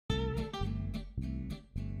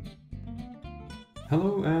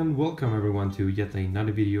Hello and welcome everyone to yet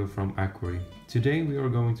another video from Aqwary. Today we are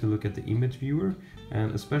going to look at the image viewer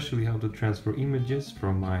and especially how to transfer images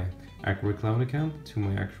from my Aqwary Cloud account to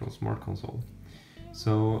my actual Smart Console.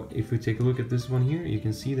 So if we take a look at this one here, you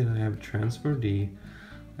can see that I have transferred the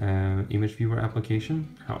image viewer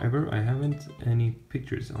application. However, I haven't any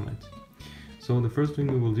pictures on it. So the first thing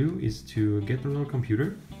we will do is to get on our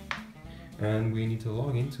computer and we need to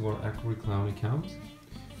log into our Aqwary Cloud account.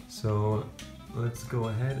 So let's go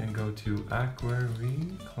ahead and go to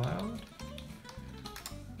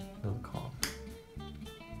aqwarycloud.com,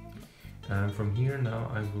 and from here now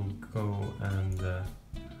I will go and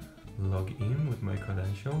log in with my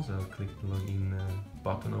credentials. I'll click the login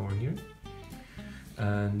button over here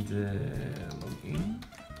and log in.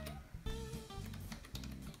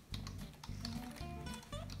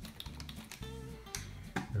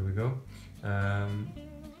 There we go.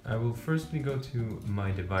 I will firstly go to my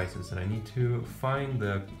devices and I need to find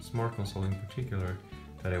the Smart Console in particular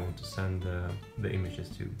that I want to send the images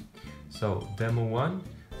to. So demo 1,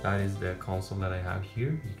 that is the console that I have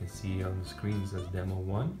here. You can see on the screen it says demo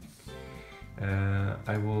 1. I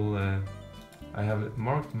have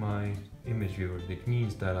marked my image viewer, which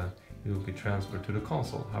means that it will be transferred to the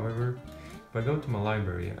console. However, if I go to my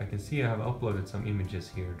library, I can see I have uploaded some images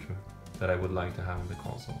here that I would like to have on the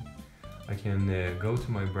console. I can go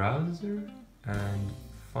to my browser and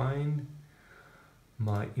find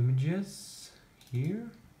my images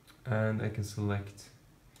here, and I can select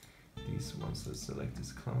these ones. Let's select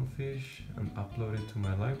this clownfish and upload it to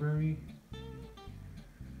my library.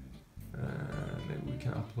 Maybe we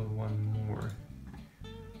can upload one more.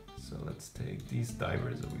 So let's take these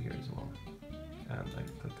divers over here as well, and I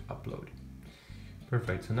click upload.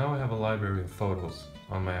 Perfect. So now I have a library of photos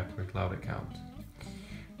on my Aqwary Cloud account.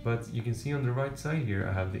 But you can see on the right side here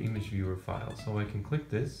I have the image viewer file, so I can click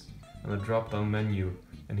this on the drop down menu,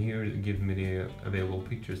 and here it gives me the available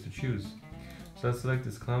pictures to choose. So let's select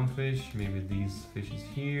this clownfish, maybe these fishes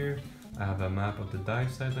here. I have a map of the dive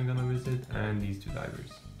site I'm gonna visit and these two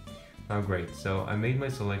divers. Now great, so I made my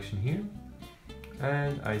selection here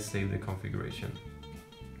and I save the configuration.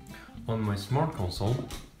 On my Smart Console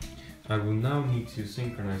I will now need to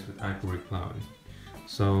synchronize with Aqwary Cloud.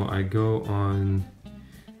 So I go on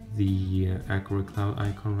the Aqwary Cloud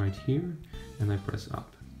icon right here and I press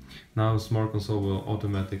up. Now Smart Console will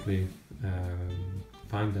automatically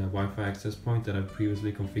find the Wi-Fi access point that I've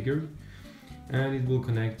previously configured, and it will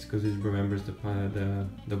connect because it remembers the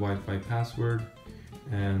Wi-Fi password,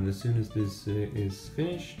 and as soon as this is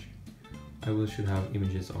finished I should have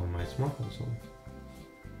images on my Smart Console.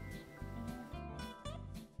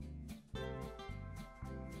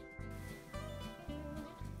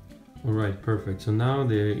 Alright, perfect. So now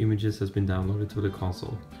the images has been downloaded to the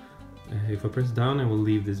console. If I press down, I will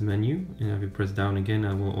leave this menu, and if I press down again,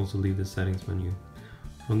 I will also leave the settings menu.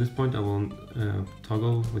 From this point, I will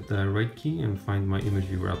toggle with the right key and find my image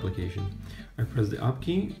viewer application. I press the up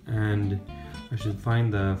key, and I should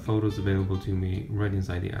find the photos available to me right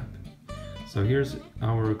inside the app. So here's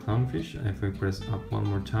our clownfish. If I press up one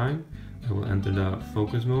more time, I will enter the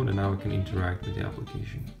focus mode, and now I can interact with the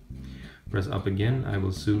application. Press up again, I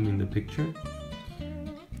will zoom in the picture.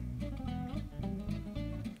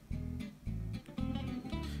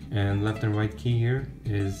 And left and right key here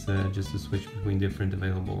is just to switch between different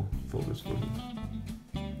available photos for me.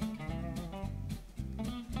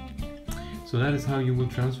 So that is how you will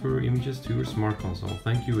transfer images to your Smart Console.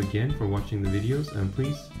 Thank you again for watching the videos, and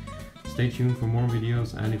please stay tuned for more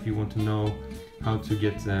videos. And if you want to know how to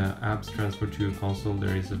get apps transferred to your console,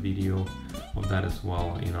 there is a video of that as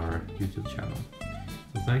well in our YouTube channel.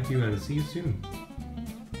 So thank you and see you soon.